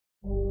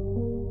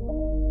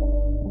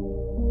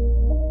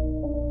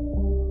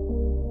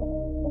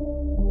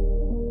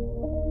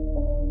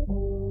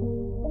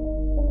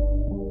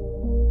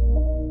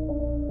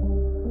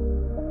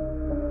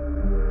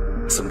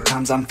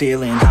Sometimes I'm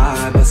feeling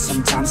high, but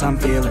sometimes I'm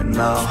feeling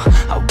low.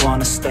 I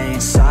wanna stay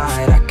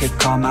inside, I could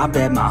call my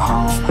bed my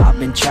home. I've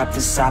been trapped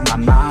inside my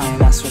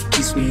mind, that's what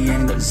keeps me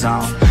in the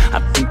zone. I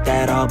think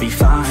that I'll be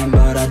fine,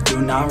 but I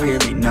do not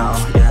really know,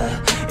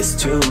 yeah. It's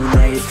too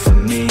late for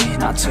me,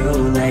 not too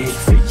late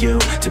for you.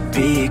 To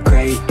be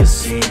great, you'll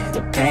see,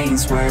 the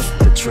pain's worth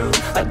the truth.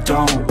 I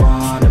don't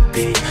wanna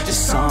be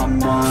just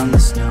someone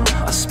that's new.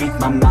 I speak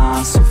my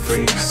mind so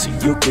free, so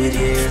you could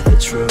hear the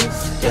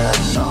truth. Yeah,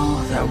 I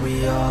know that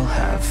we all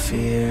have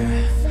fear.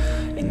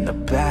 In the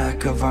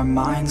back of our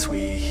minds we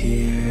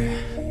hear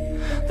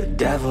the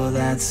devil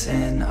that's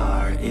in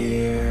our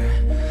ear.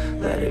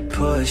 Let it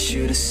push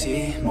you to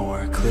see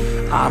more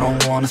clear. I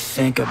don't wanna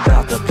think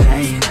about the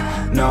pain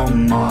no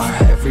more.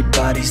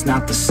 Everybody's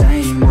not the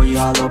same, we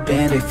all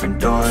open different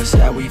doors.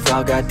 Yeah, we've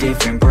all got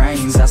different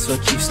brains, that's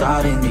what keeps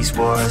starting these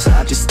wars.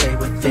 I just stay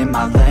within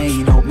my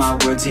lane, hope my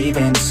words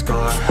even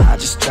score. I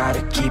just try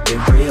to keep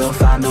it real,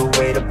 find a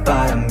way to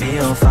buy a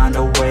meal, find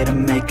a way to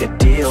make a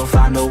deal,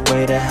 find a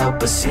way to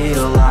help us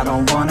heal. I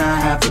don't wanna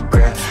have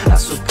regret,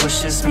 that's what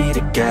pushes me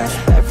to get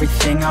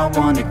everything I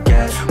wanna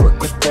get. Work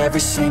with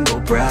every single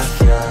breath.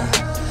 Yeah,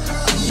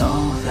 I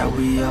know that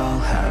we all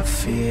have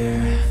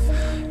fear.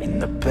 In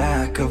the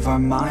back of our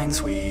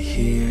minds we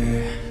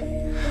hear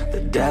the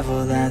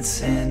devil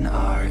that's in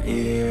our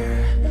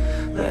ear.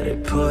 Let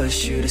it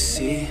push you to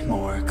see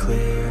more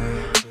clear.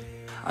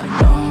 I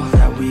know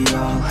that we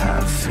all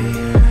have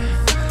fear.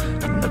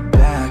 In the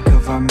back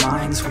of our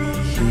minds we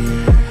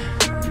hear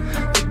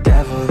the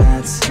devil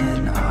that's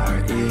in our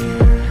ear.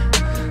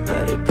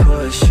 Let it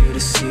push you to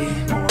see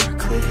more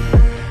clear.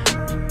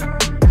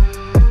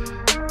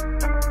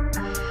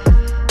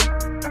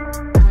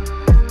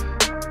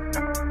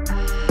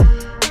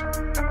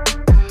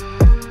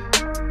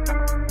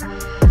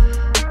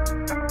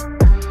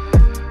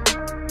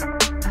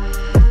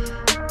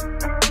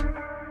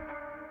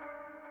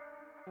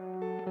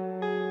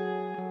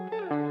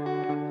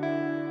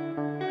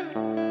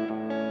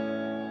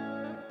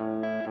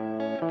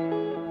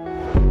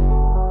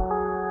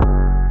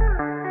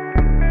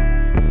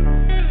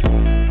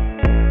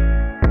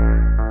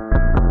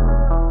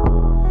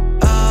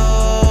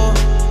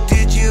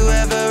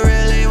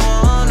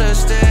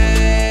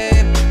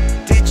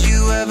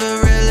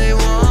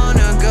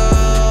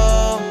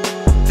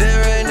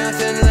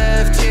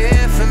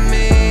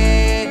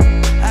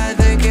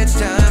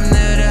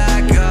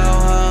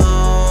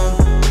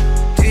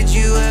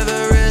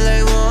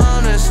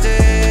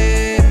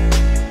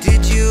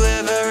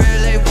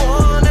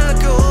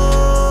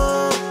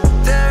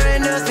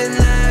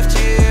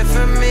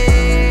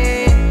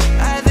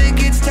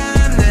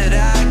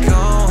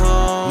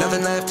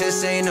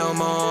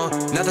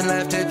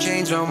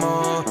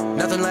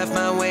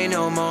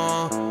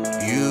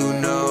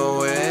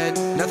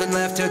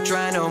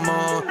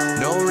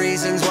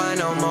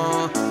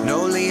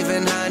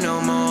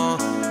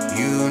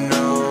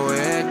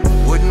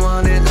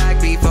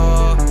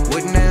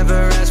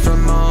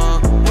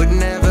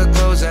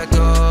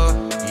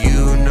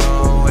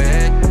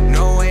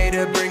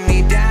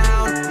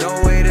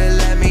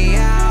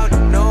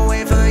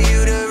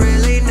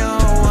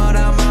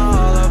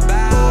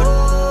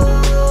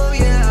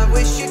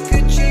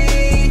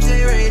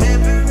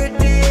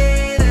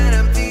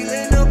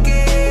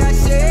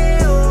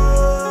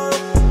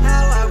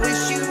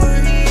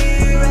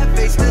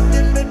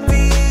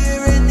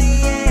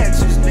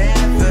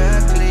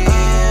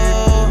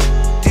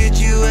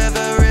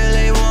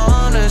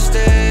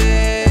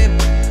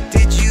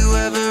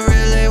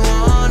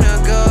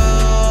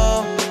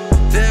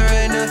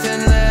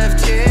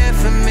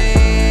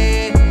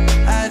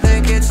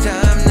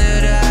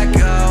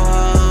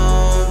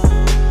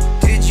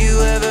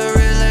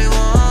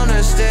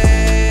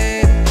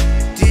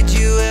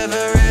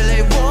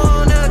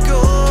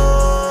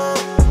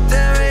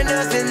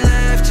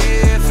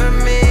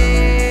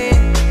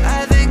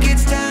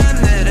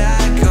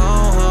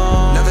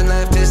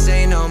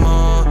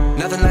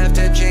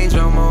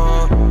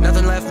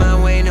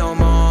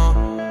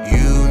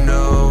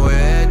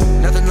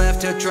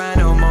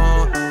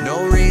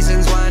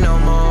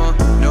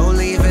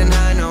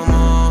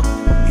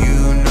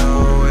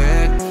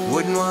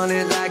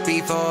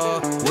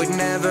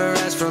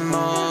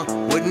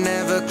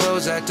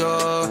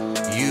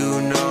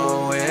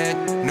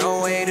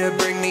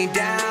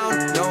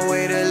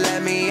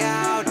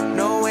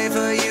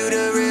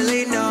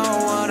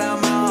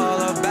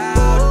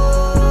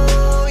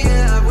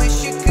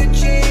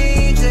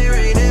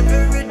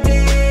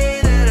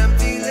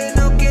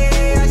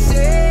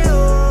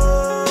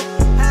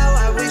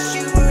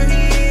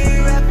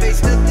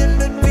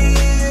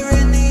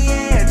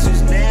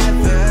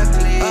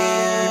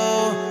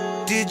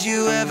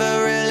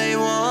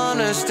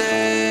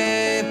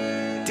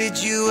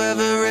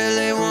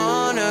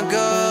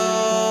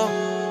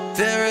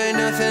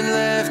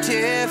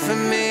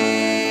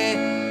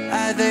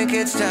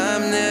 It's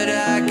time that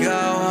I go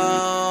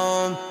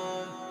home.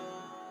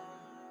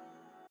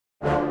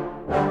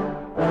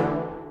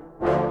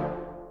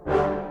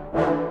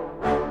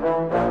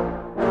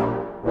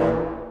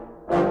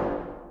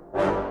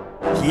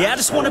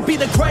 just wanna be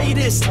the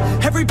greatest.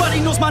 Everybody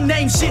knows my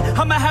name, shit.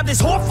 I'ma have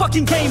this whole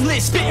fucking game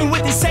list, spitting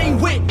with insane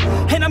wit,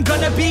 and I'm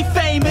gonna be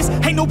famous.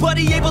 Ain't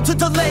nobody able to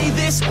delay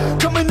this.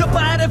 Coming up,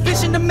 I had a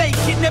vision to make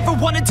it. Never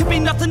wanted to be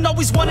nothing,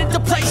 always wanted to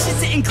play shit.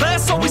 Sit in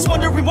class, always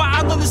wondering why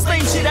I love the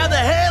same shit. How the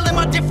hell am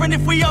I different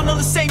if we all know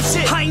the same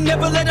shit? I ain't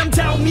never let them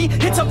doubt me,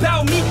 it's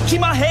about me. Keep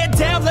my head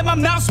down, let my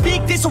mouth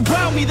speak. They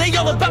surround me, they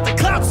all about the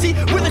clout, see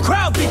where the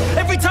crowd be.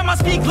 Every time I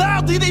speak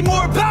loudly, they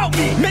more about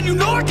me. Man, you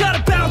know I got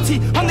a bounty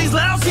on these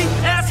lousy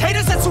ass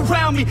haters that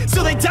surround me.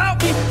 Still they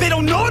doubt me, they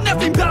don't know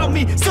nothing about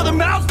me. Still their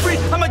mouths breathe,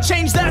 I'ma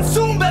change that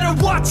soon. Better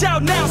watch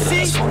out now,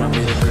 see? I just wanna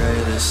be the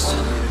greatest.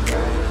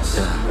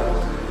 Yeah.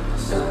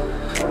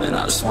 And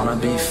I just wanna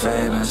be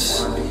famous.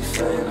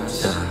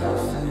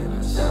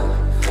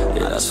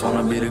 Yeah, I just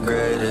wanna be the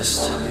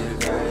greatest.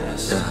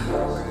 Yeah.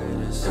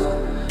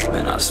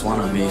 Man, I just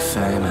wanna be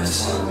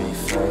famous.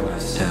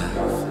 Yeah.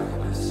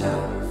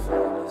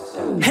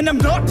 And I'm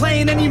not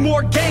playing any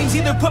more games.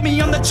 Either put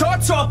me on the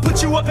charts or I'll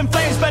put you up in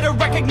flames. Better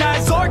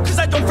recognize art, cause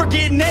I don't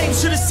forget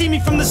names. Should've seen me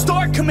from the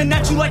start, coming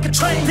at you like a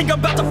train. Think I'm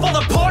about to fall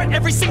apart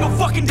every single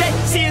fucking day.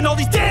 Seeing all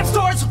these damn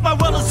stars with my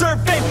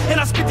well-deserved fame. And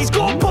I spit these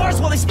gold bars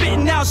while they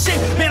spitting out shit.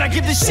 Man, I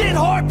give this shit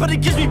hard, but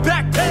it gives me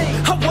back pain.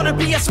 I wanna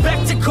be a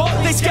spectacle,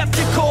 they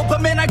skeptical.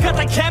 But man, I got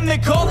the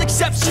chemical,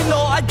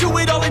 exceptional. I do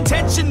it all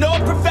intentional,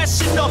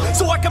 professional.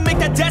 So I can make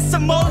that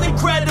decimal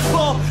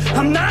incredible.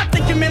 I'm not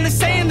thinking, man, they're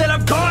saying that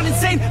I've gone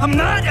insane. I'm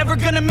not ever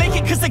gonna make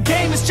it cause the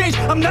game has changed.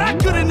 I'm not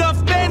good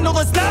enough, man, no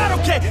that's not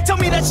okay. Tell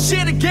me that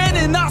shit again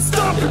and I'll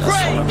stop and pray.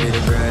 I just wanna be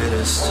the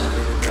greatest.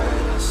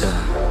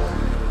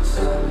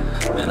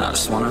 Yeah. Man, I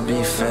just wanna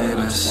be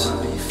famous.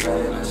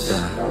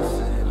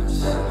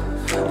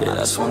 Yeah, I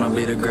just wanna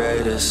be the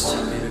greatest.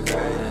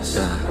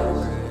 Yeah.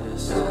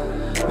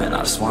 Man, I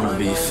just wanna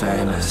be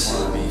famous.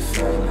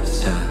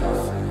 Yeah.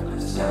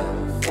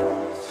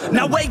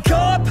 Now wake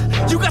up,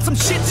 you got some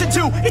shit to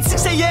do. It's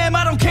 6 AM,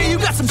 I don't care, you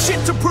got some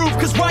shit to prove.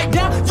 Cause right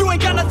now, you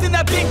ain't got nothing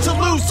that big to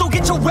lose. So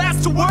get your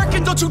ass to work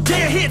and don't you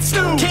dare hit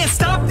snooze. Can't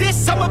stop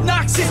this, I'm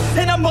obnoxious.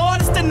 And I'm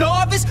honest and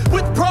novice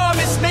with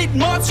promise. Made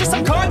monstrous,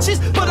 I'm conscious,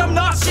 but I'm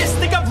nauseous.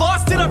 Think I've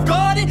lost it, I've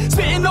got it.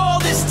 Spitting all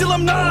this, still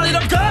I'm not it.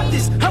 I've got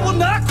this, I will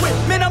not quit.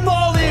 Man, I'm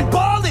all in,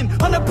 ballin'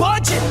 on a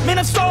budget. Man,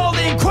 I'm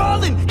stalling,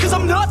 crawling, cause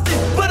I'm nothing.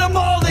 But I'm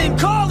all in,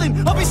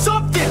 calling, I'll be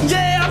something.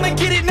 Yeah, I'ma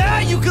get it now,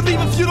 you can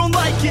leave if you don't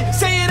like it.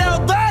 Say it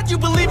out loud, you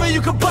believe it,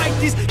 you can bite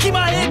this. Keep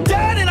my head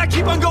down and I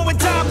keep on going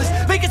timeless.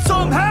 Make it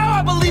somehow,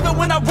 I believe it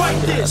when I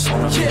write this. I just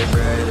wanna be the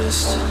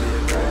greatest.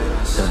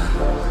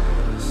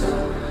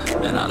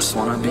 Yeah. And I just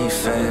wanna be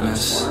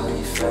famous.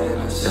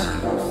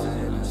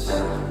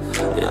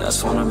 Yeah, I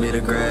just wanna be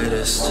the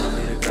greatest.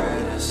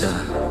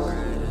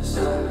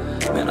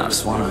 Yeah. Man, I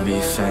just wanna be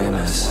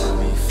famous.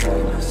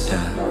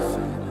 Yeah.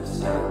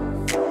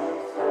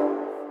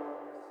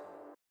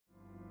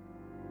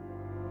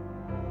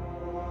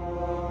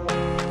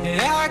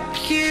 I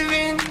give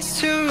in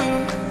to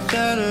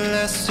the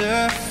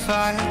lesser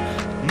fight.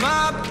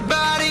 My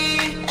body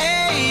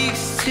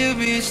aches to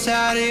be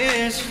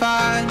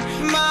satisfied.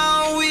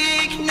 My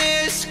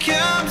weakness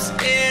comes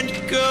and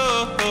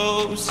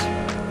goes.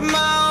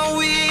 My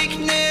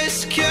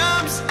weakness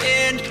comes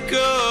and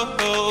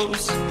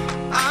goes.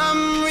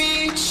 I'm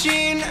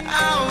reaching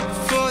out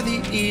for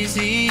the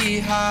easy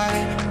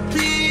high.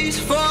 Please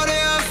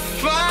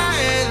fortify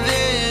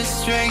this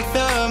strength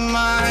of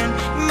mine.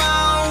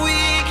 My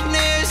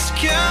weakness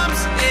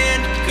comes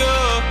and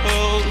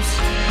goes.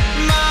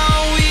 My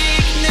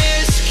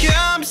weakness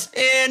comes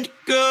and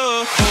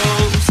goes.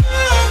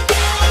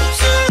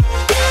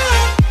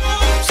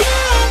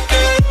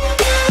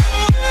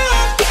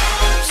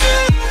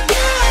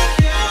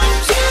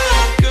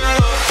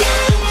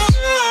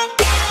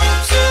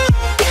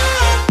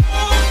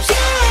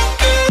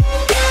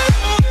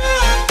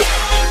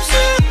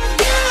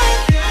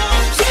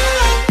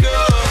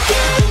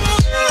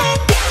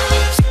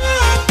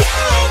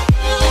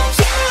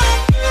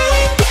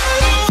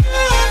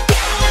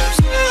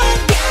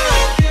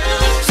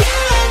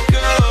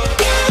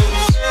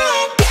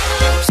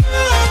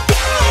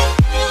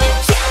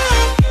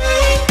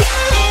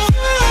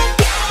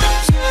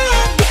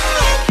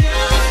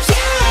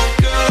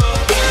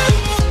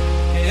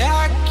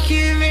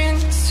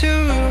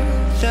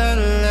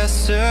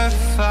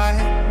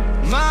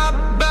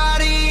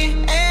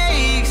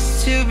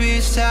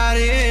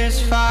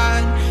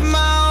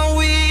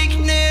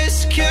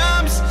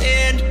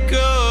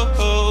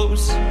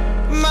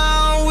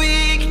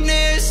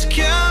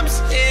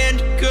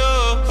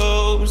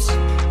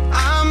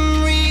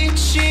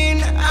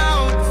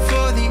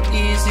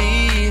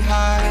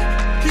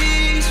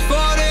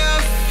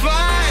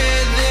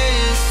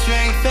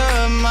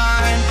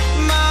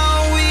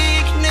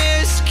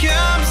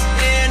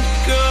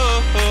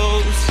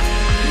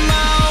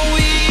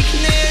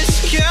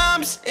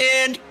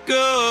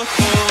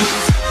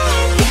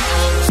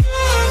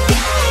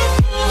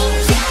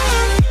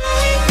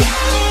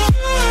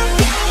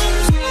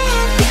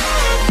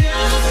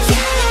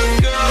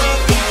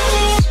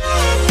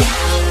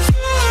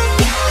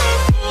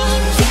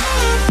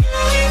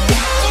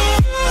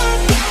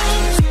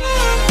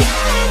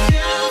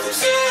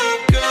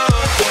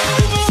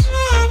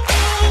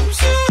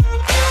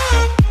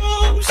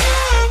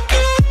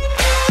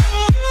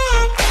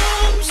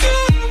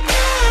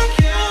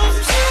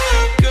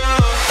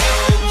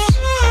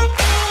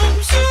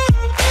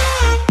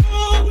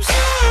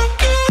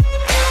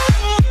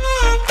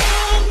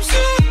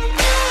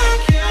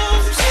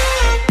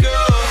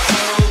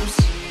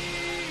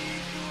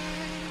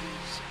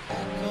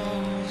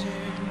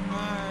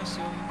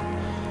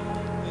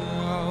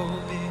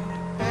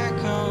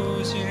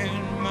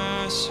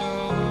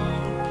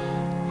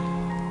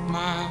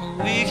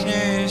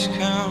 weakness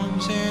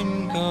comes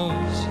and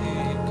goes,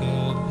 it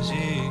goes,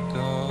 it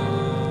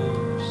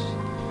goes.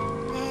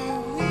 My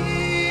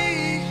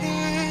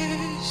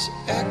weakness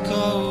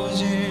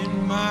echoes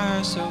in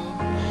my soul.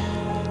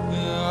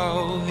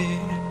 Oh,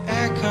 it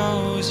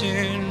echoes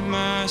in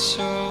my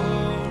soul.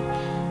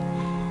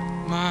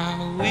 My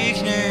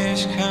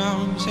weakness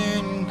comes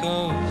and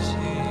goes,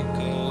 it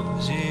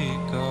goes,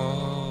 it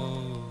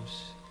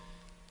goes.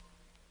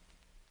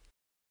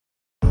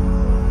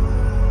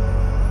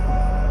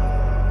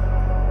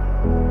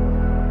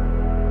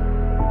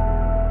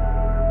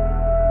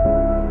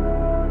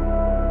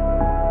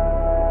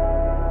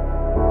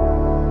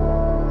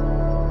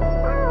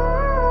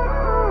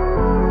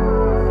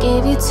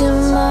 Gave you too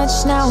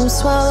much, now I'm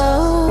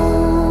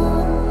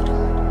swallowed.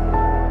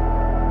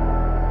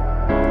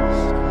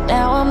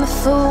 Now I'm a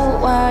fool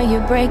while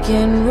you're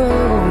breaking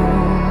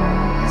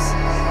rules.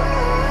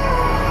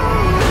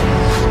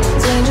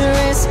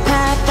 Dangerous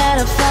path that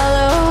I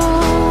follow.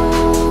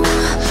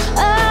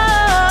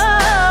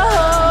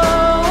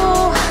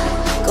 Oh,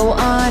 go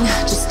on,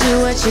 just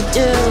do what you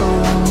do.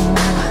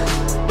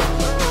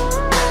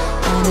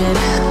 And it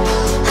hurts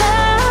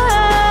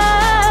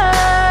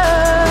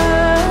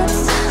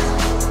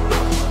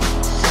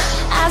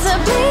as I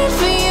bleed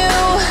for you,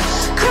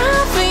 cry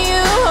for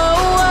you.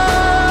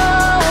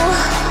 Oh,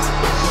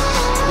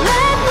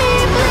 let me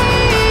bleed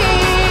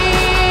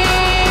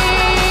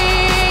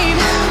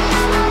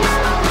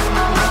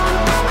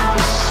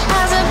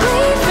as I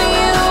bleed for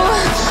you,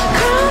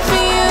 cry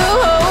for you.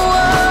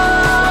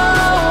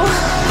 Oh,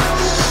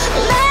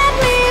 let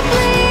me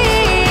bleed.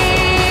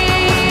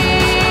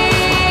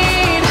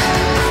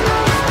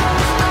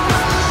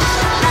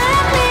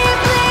 Let me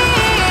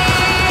bleed.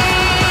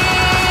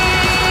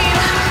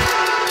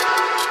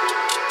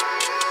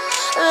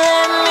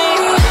 Let me.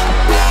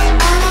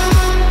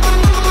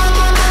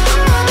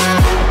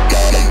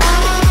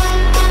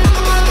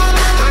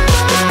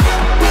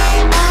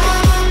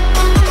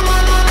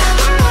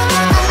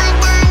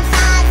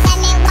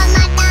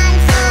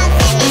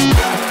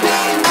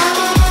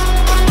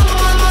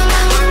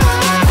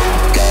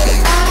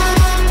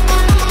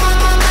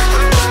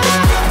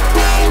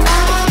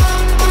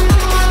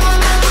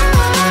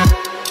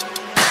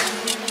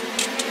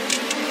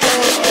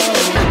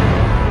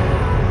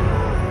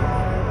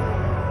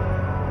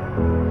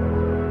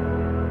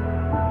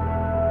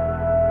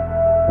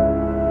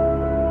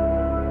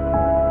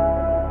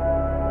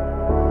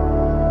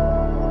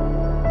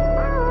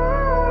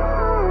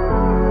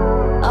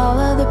 All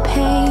of the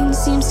pain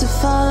seems to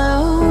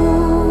follow,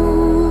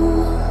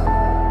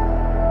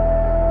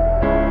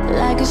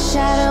 like a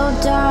shadow,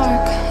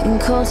 dark and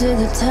cold to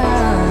the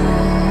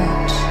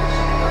touch.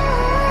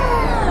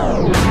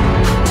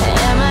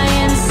 Am I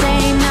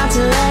insane not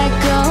to let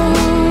go?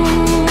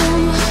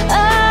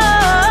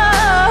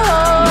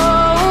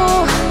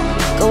 Oh,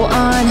 go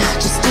on,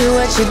 just do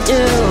what you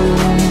do.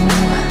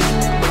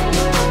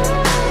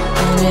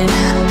 And it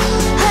hurts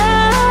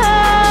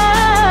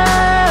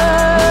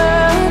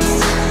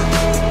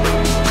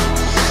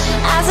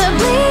as I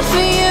bleed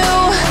for you,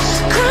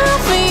 cry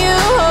for you.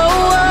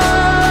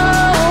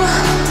 Oh,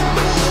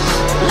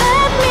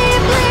 let me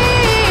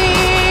bleed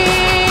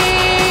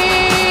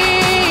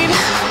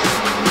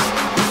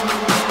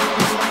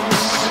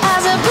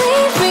as I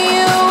bleed for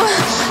you,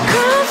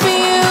 cry for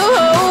you.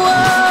 Oh,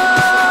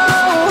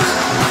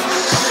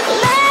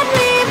 let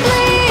me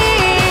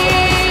bleed.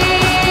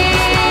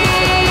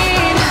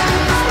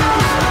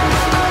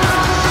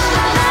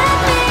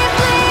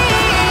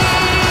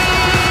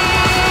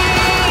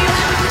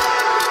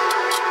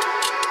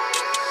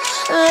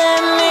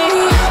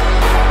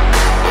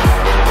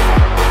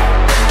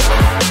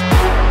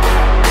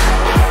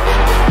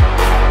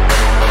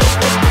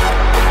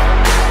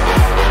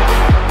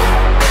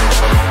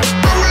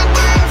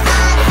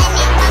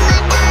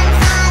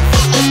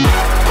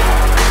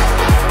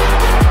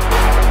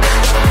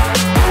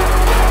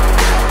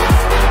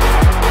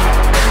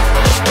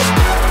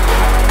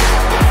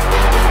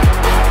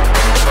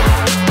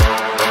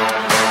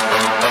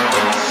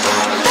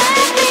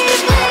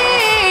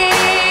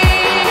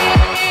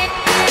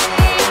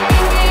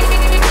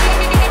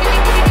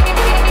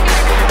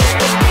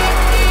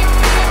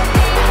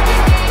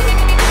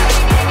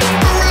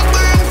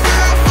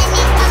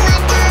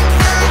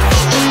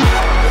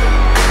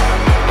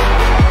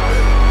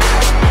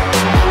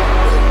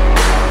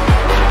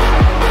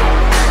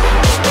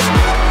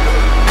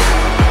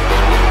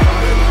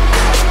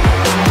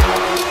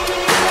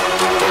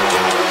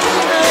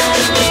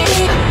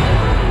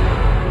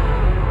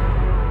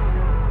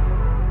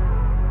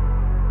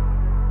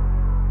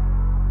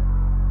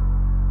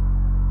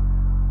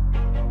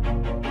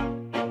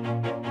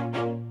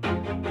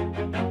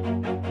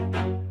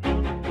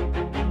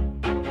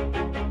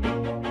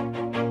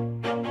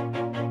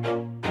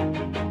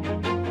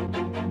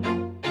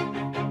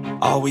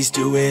 Always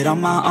do it on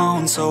my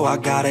own, so I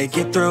gotta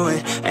get through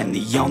it. And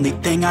the only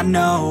thing I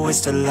know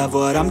is to love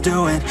what I'm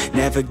doing.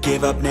 Never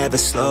give up, never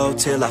slow,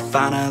 till I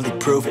finally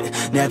prove it.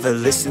 Never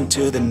listen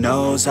to the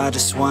no's, I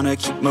just wanna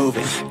keep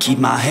moving. Keep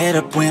my head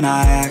up when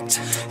I act,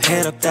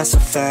 head up, that's a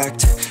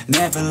fact.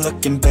 Never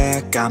looking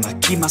back, I'ma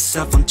keep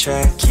myself on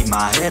track. Keep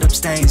my head up,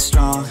 staying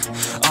strong,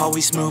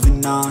 always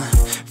moving on.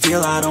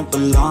 Feel I don't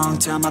belong,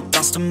 tell my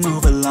thoughts to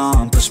move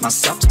along. Push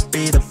myself to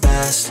be the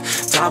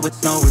best, die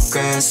with no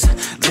regrets.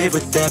 Live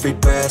with every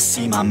breath,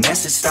 see my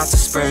message start to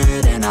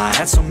spread. And I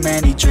had so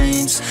many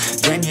dreams,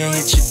 then you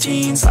hit your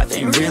teens. Life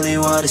ain't really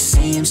what it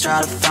seems,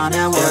 try to find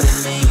out what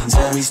it means.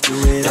 Always do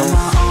it on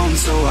my own,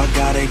 so I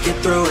gotta get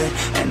through it.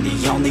 And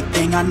the only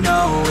thing I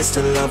know is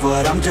to love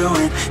what I'm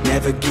doing.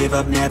 Never give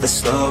up, never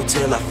slow,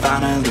 till I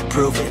finally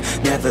prove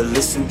it. Never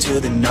listen to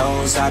the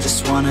no's, I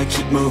just wanna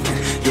keep moving.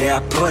 Yeah, I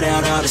put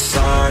out all this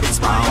art, it's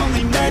my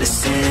only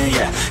medicine.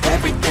 Yeah,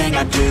 everything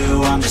I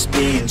do, I'm just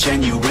being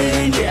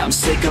genuine. Yeah, I'm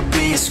sick of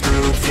being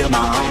screwed, feel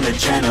my own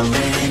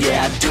adrenaline.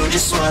 Yeah, I do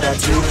just what I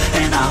do,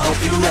 and I hope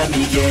you let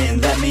me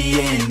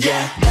in,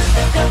 yeah.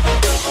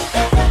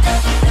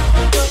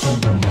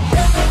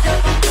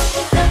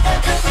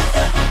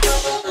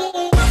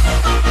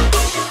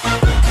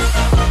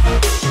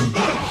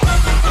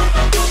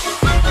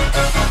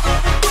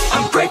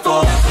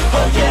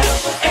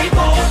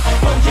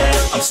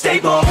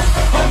 Stable,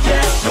 oh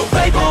yeah, no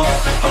label,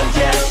 oh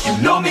yeah,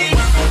 you know me.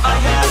 I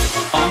have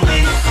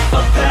only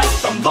a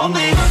path, I'm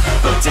lonely,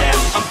 but damn,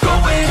 I'm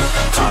going to win.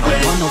 I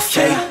don't want no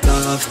fake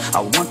love,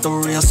 I want the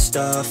real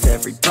stuff.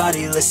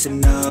 Everybody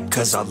listen up,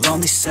 cause I'll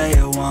only say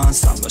it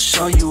once. I'm gonna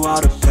show you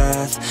all the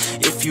path,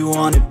 if you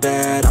want it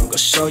bad. I'm gonna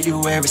show you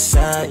where it's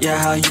at, yeah,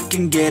 how you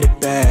can get it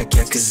back.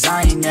 Yeah, cause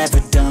I ain't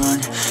never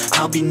done,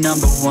 I'll be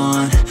number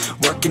one.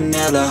 Working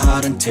hella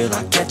hard until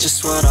I get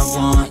just what I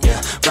want,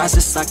 yeah.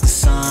 Rises like the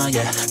sun,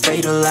 yeah,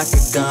 fatal like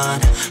a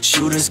gun.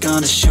 Shooter's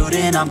gonna shoot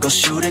and I'm gonna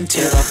shoot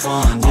until I've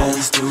won, yeah.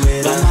 Always do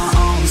it on my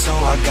own, so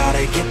I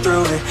gotta get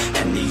through it.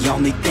 And the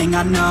only thing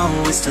I know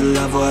is to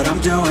love what I'm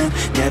doing.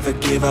 Never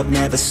give up,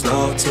 never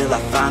slow, till I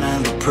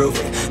finally prove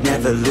it.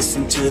 Never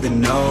listen to the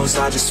no's,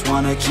 I just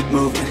wanna keep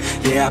moving.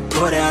 Yeah, I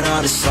put out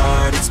all this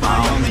art, it's my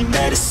only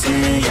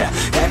medicine. Yeah,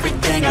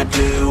 everything I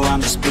do,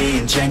 I'm just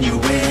being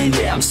genuine.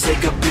 Yeah, I'm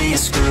sick of being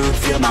screwed,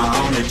 feel my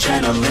own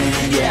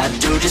adrenaline. Yeah, I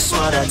do just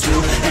what I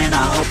do, and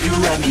I hope you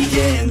let me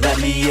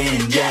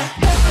in, yeah.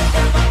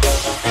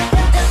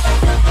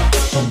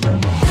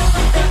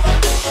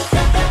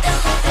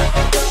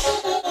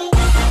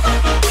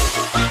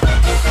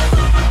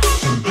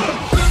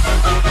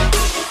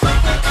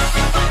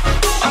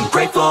 I'm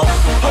grateful,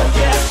 oh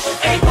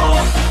yeah, able,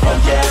 oh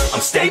yeah,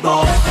 I'm stable,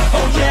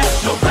 oh yeah,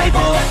 no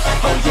label,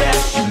 oh yeah,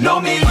 you know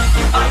me.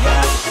 I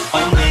have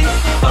only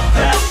a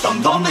path,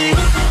 I'm lonely,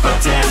 but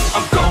damn,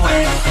 I'm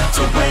going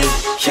to win,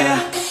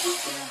 yeah.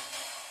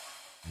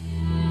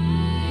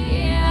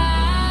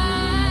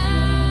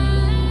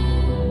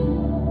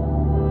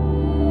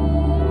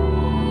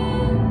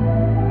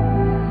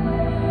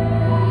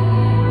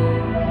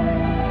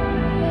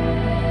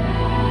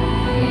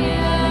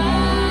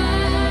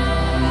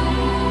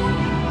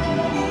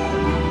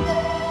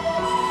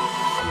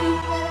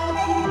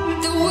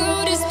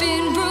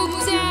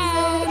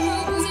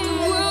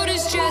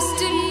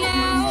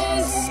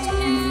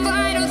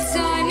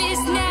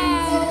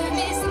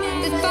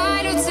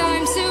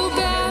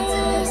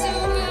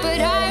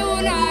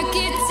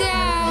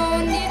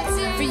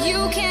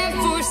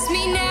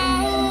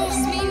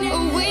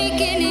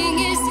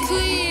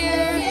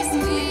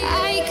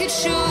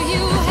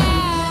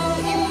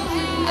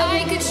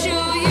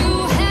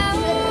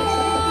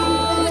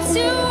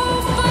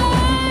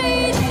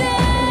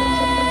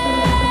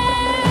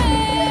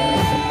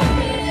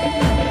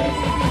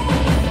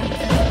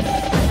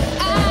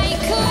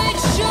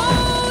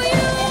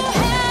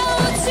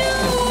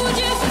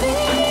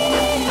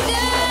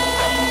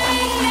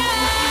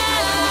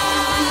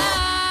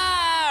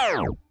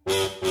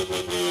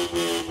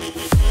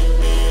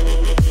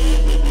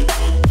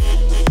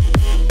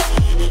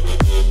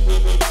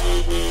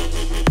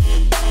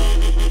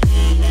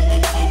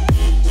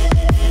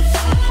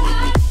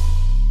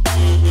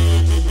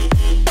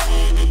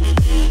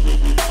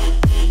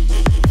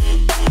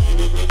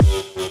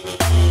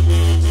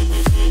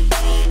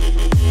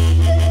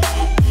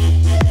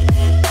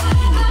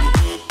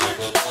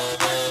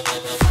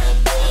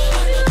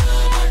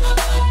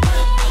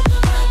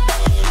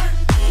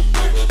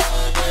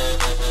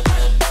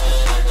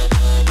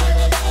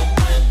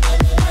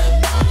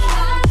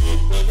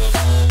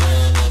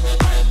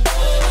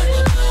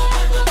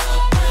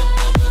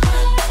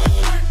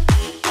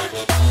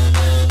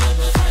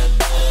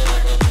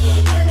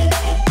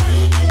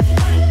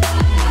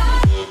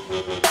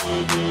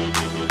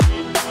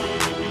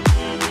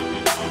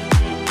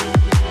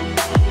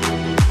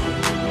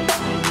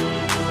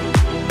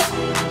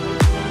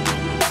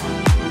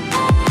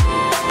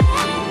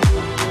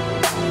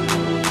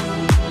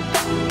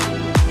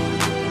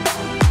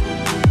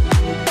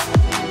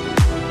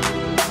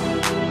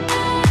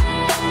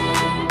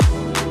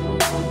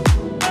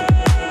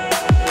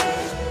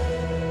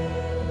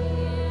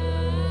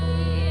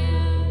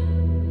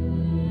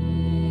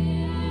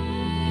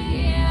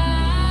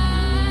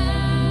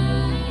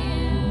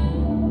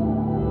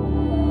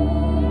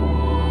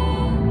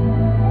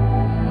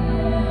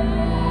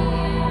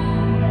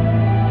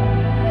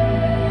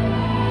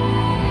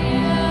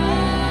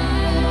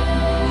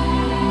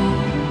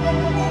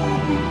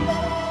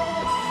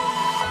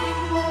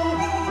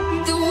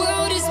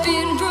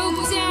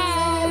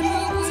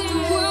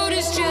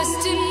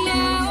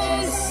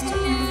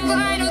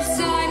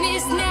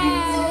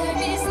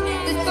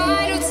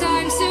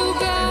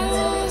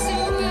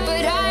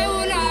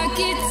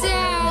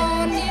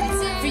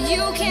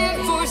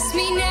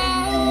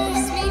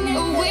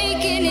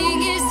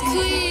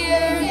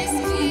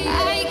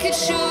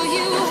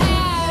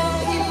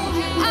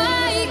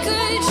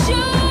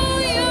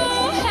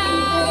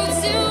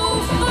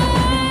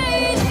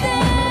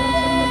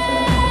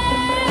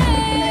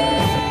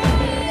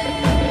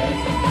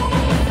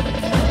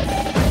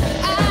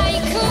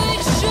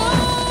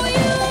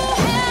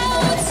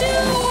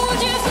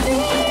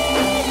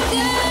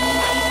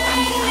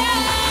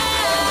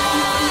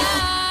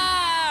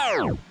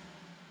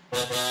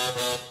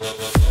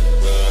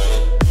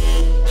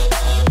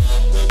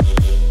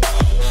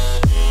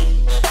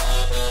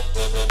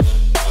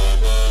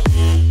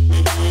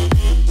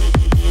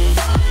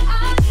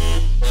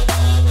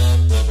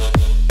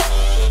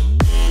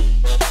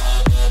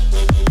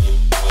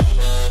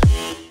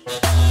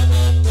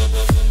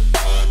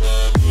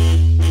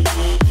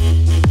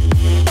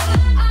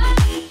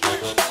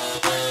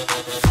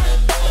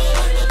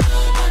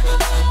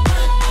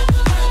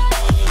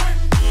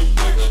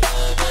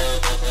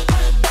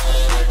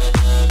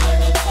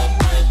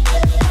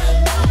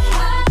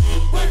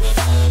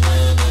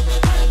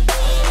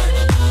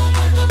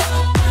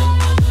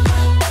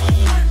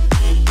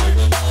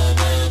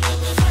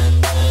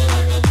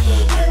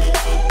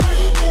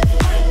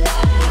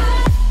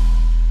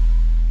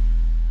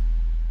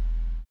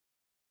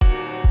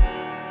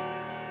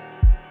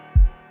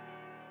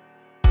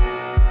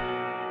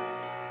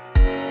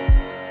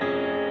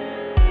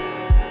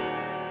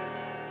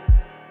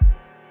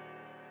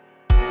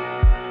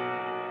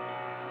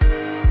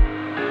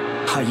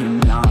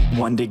 not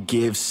one to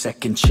give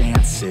second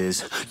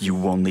chances. You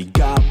only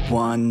got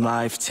one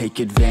life, take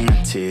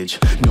advantage.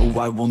 No,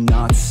 I will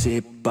not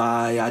sit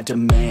by, I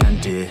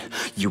demand it.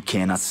 You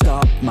cannot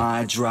stop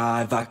my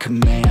drive, I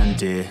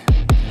command it.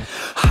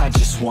 I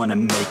just wanna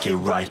make it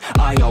right,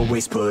 I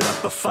always put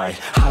up a fight.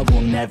 I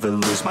will never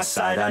lose my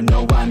sight, I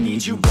know I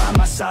need you by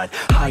my side.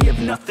 I have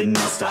nothing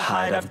else to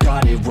hide, I've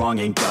got it wrong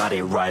and got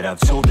it right.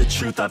 I've told the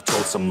truth, I've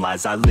told some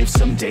lies. I live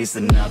some days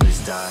and others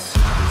die.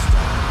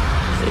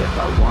 If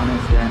I want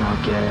it, then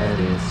I'll get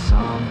it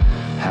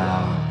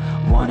somehow.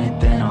 Want it,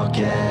 then I'll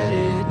get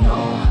it, no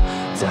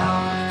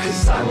doubt.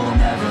 Cause I will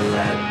never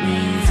let me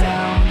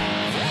down.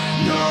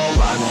 No,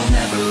 I will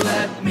never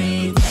let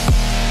me down.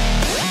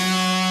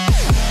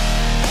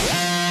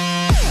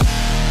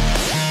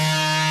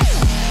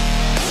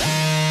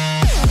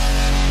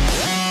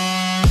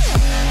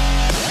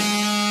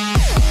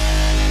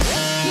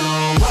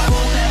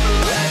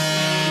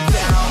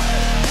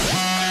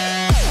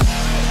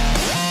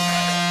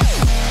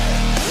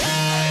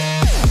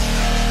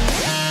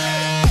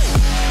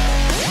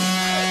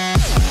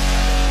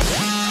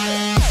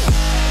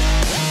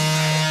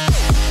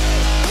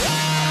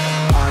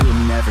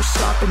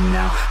 Stopping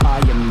now, I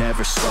am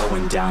never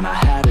slowing down. I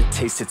had a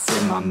taste, it's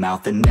in my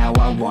mouth, and now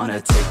I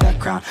wanna take that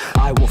crown.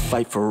 I will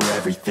fight for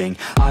everything,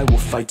 I will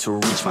fight to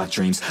reach my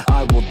dreams.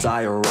 I will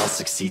die or I'll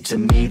succeed, to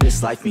me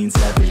this life means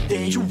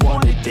everything. You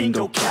want it, then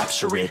go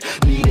capture it.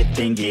 Need it,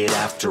 then get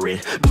after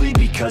it. Bleed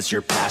because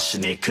you're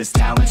passionate, cause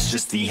talent's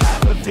just the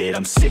half of it.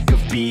 I'm sick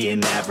of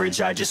being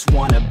average, I just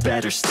want a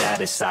better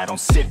status. I don't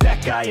sit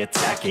back, I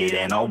attack it,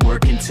 and I'll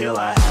work until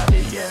I have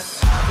it, yeah.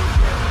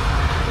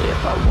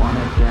 If I want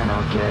it, then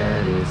I'll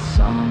get it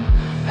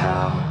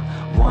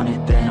somehow. Want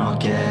it, then I'll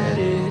get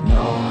it,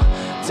 no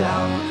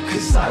doubt.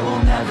 Cause I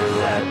will never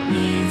let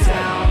me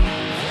down.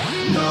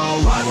 No,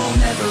 I will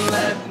never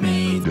let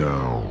me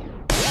down.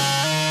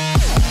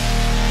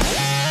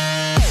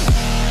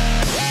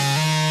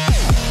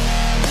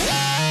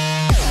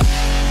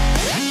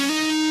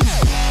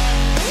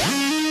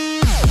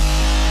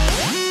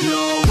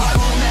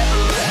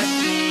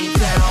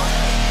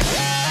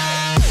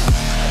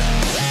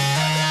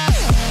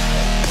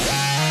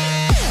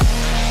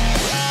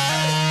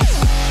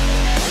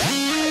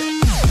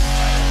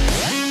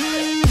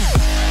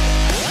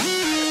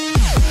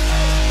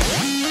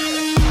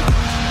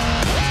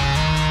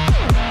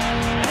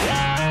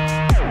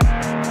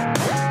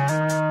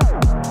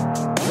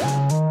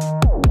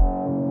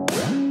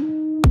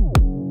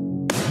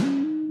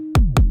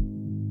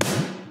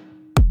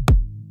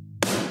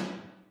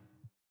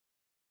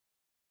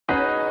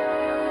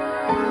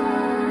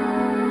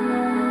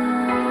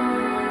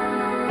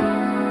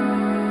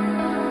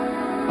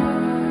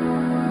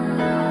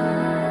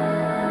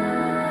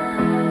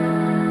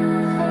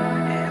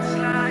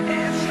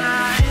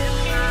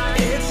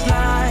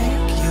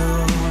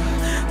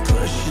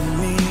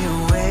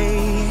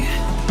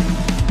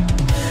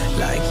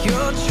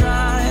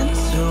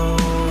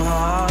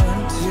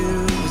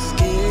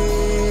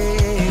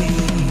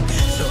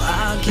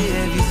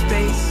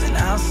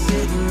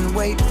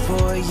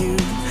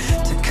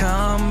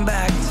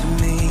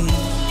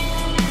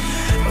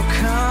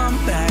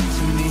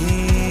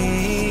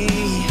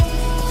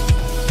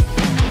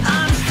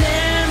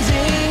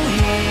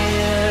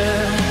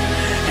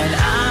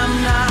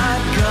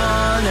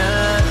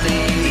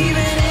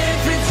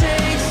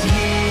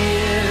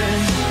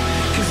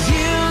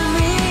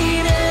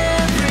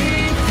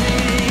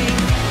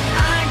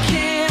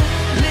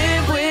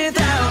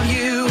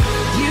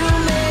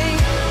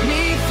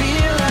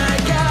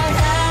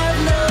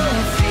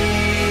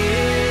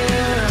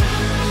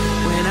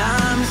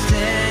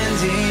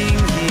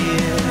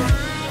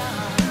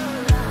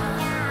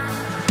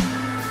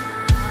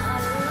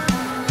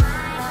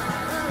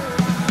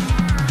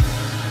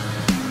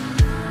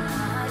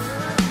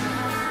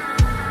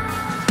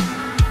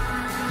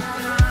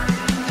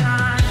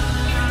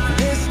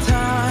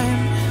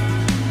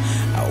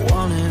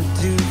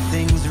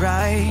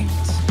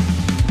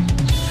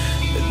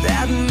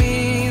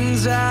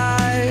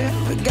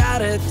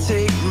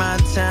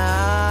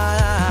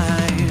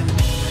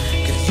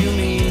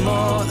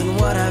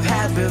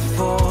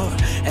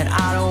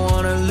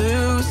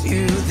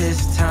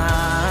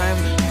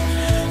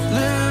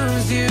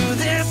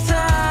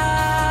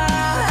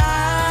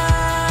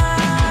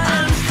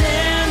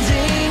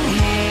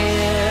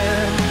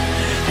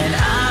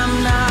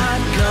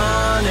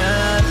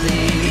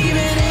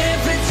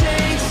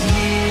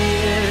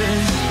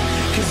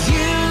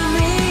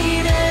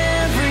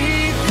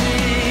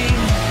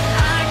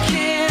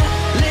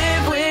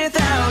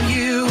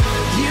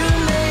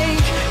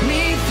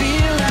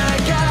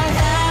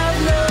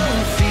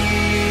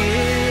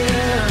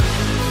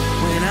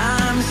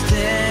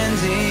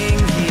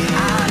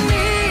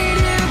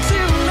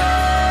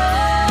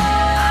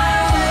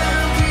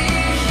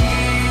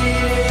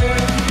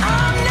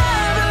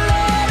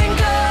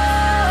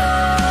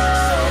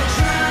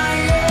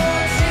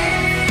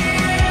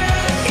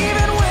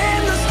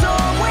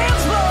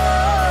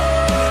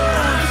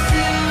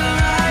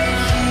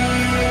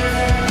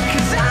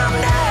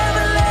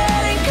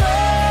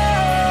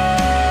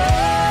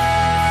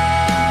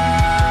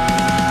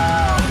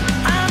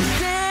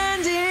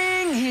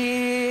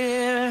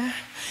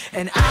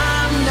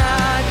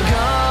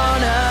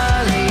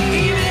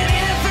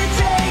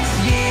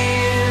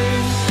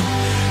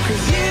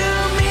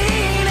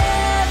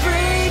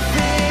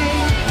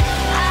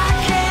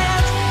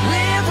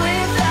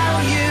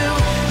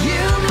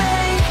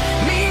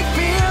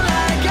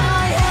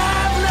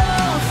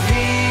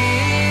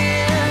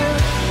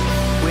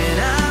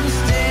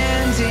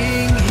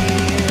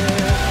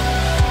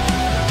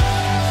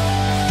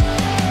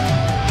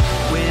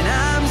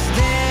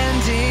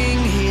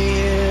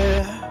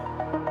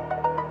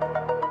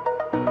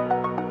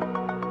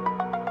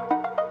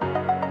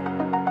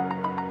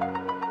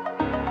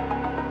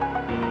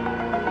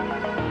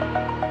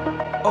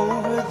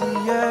 over the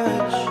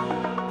edge.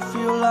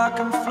 Feel like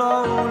I'm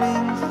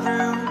floating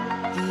through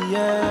the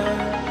air.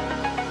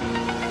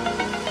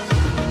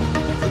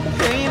 The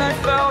pain I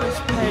felt is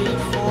paid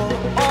for,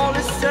 all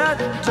is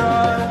said and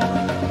done.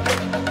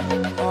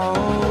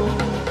 Oh,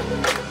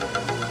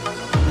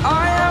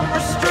 I am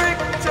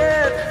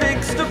restricted,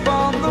 fixed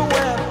upon the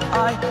web.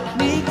 I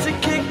need to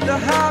kick the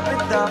habit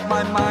that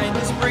my mind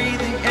is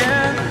breathing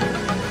in.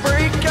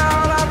 Break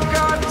out, I've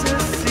got to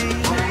see.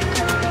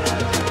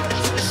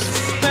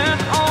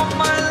 Spent all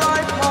my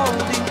life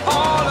holding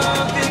all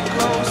of it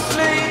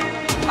closely.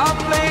 I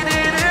played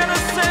it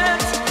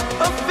innocent,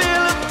 a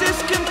feel of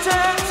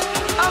discontent.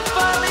 I'm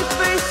finally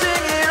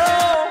facing it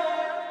all,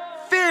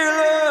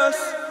 fearless.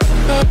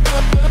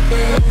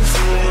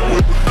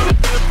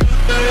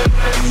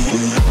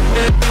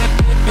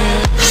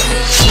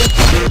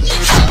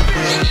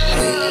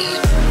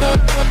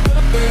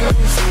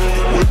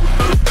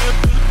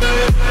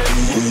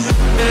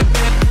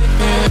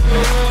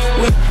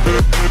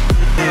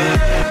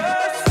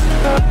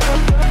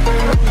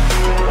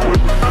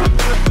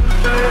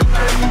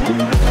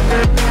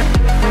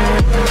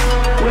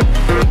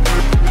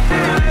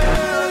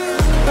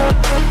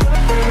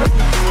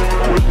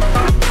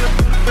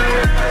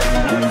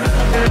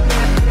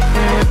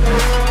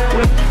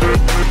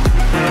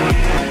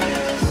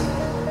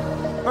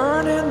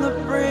 Burning the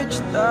bridge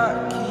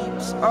that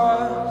keeps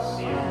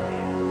us.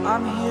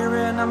 I'm here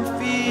and I'm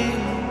feeling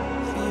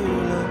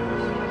fearless.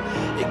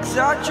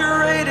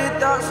 Exaggerated,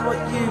 that's what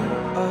you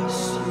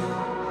assume.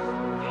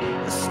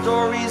 The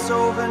story's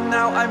over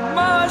now, I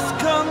must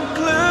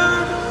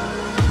conclude.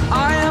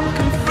 I am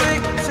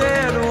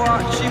conflicted,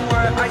 watching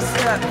where I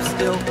step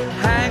still,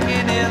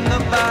 hanging in the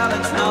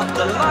balance. Not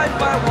the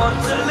life I want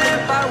to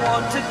live, I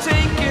want to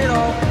take it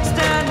all.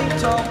 Standing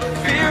tall,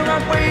 fear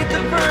outweighed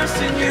the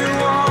person you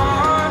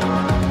are.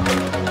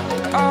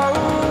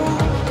 Oh,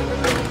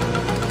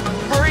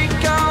 break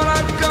out,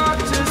 I've got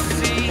to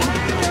see.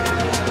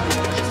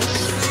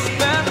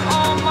 Spent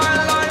all my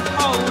life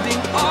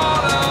holding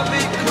all of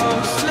it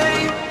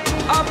closely.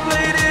 I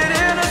played it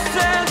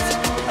innocent,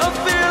 a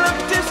feel of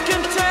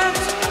discontent.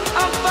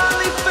 I'm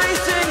finally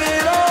facing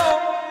it all,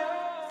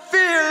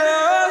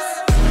 fearless.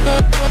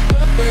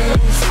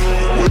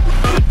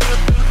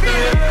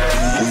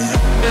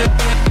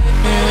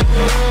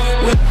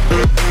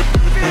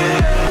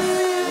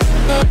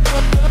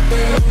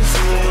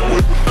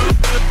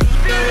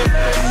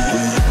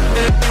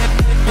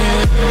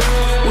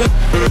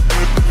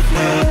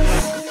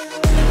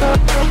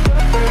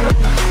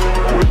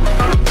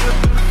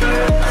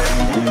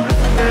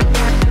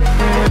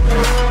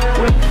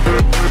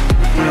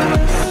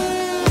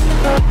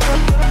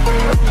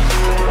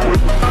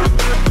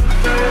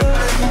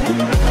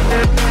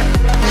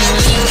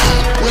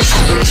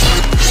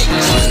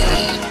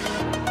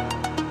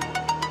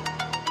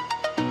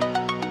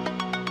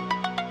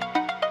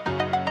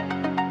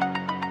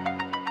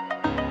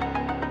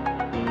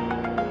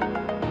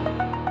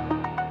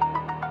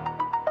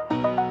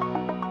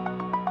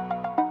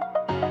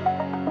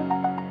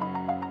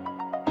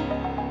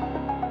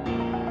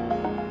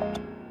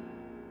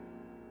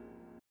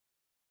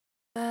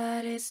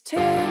 But it's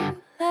too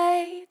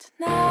late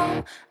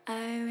now.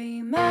 I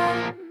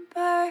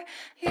remember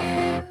you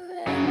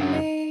and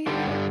me,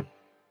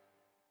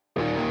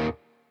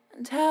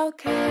 and how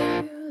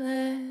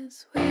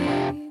careless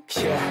we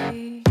could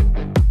be.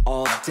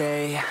 All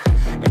day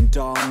and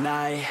all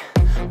night,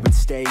 we'd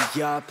stay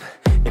up,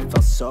 it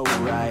felt so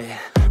right.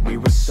 We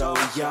were so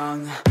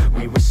young,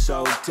 we were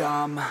so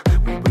dumb.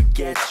 We would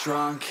get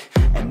drunk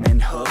and then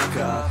hook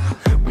up.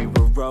 We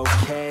were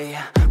okay,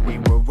 we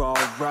were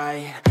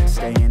alright,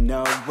 staying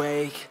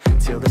awake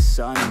till the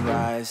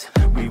sunrise.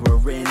 We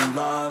were in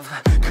love,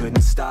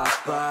 couldn't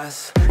stop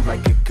us,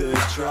 like a good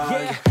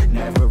drug,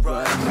 never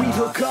run. We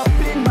hook up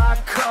in my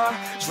car,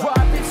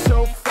 driving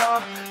so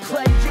far,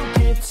 play your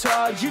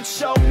guitar, you'd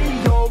show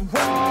me your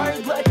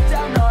art. Let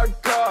down our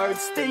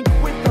guards, think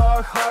with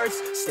our hearts,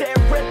 stare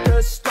at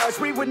the stars,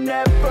 we were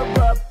never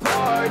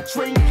apart.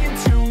 Drinking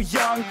too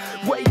young,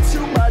 way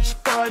too much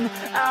fun,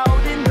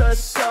 out in the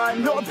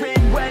sun, orbit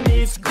when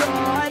it's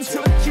gone.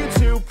 Took you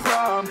to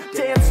prom,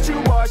 dance to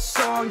our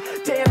song,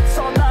 dance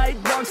all night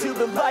long till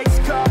the lights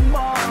come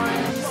on.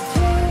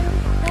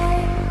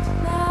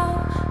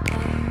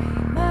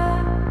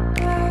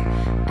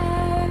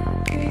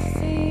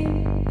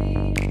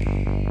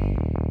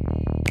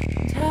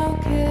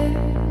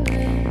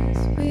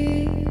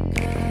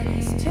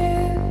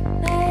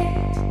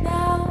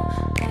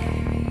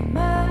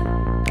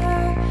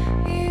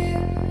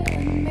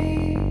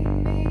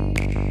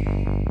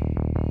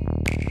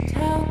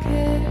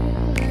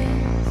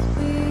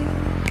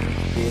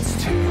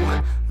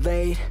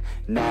 Late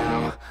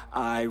now,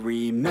 I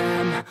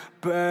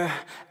remember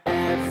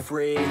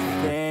everything,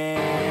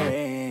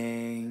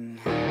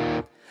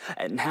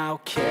 and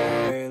how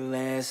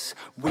careless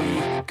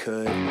we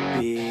could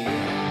be,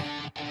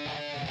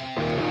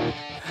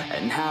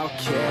 and how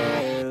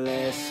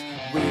careless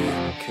we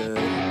could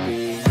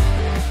be,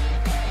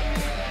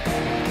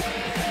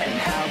 and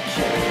how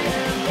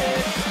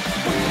careless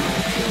we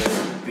could be.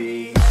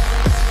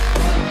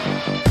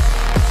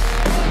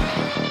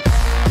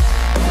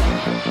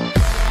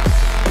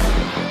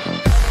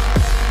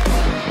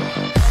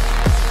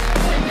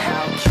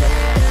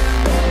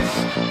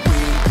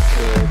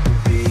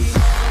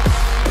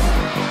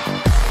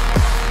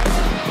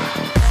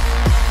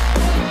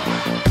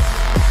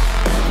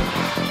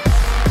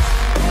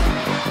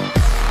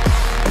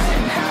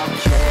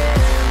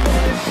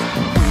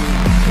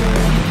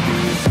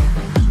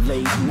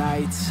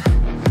 nights,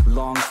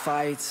 long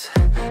fights,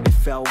 it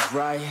felt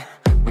right,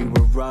 we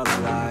were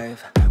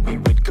alive. We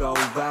would go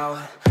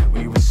out,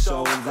 we were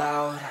so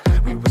loud,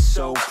 we were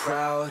so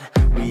proud,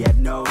 we had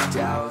no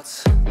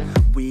doubts.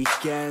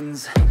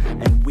 Weekends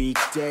and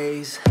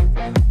weekdays,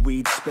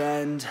 we'd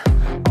spend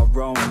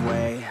our own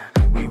way.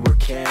 We were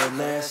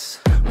careless,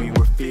 we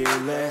were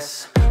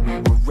fearless, we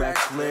were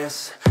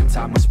reckless,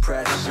 time was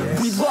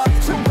precious. We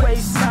loved to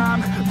waste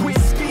time,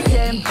 whiskey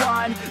and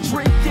wine,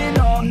 drinking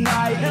all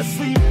night,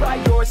 asleep by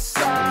your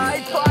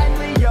side.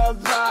 Finally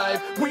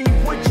alive, we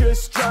would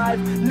just drive,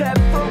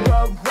 never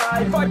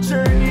arrive. Our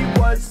journey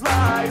was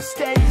live,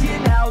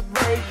 staying out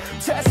late,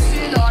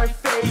 testing our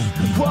faith,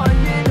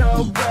 running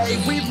away.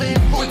 We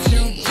live for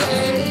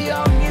today,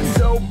 young and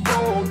so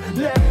bold,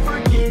 never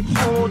get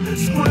old.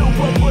 Screw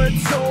what we're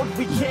told,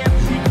 we can't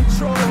be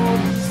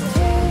controlled.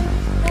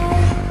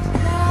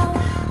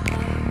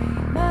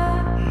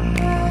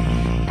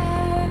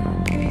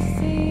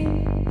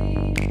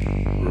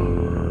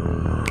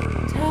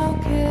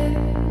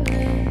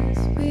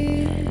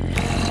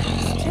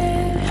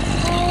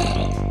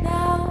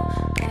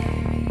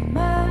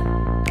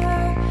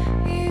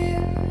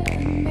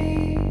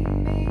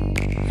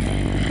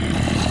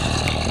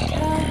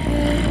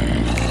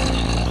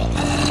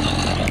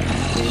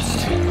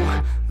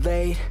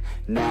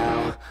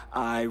 Now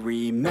I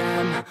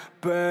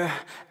remember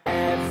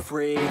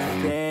everything,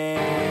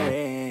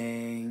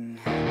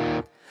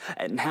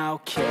 and how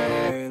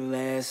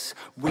careless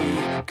we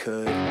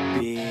could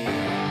be,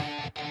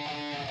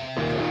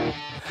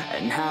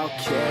 and how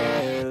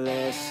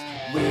careless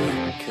we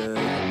could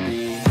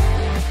be,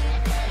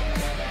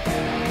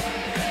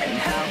 and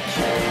how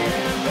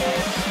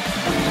careless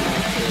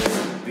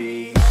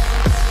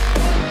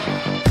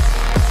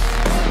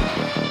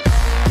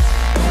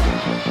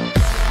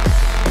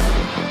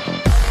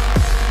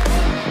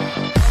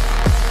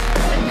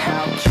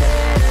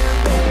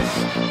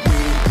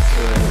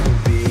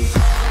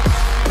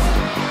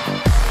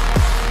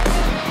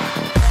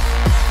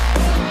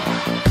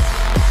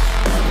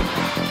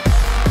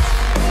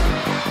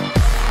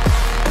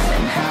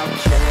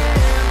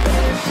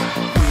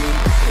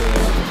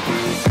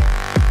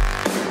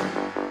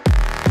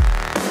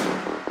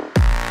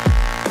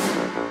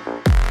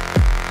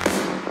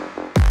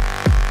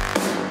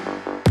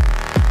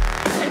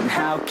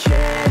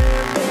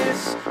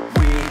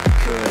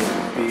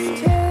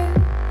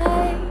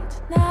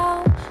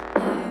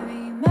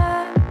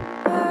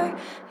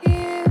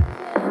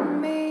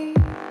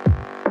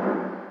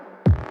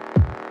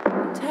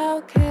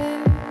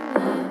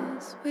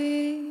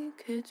we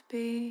could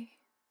be.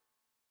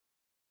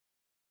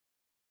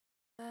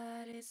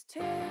 But it's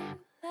too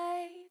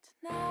late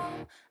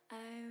now. I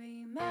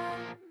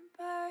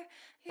remember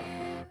you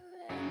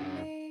and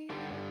me,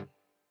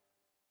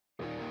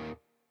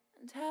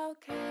 and how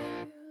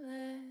careless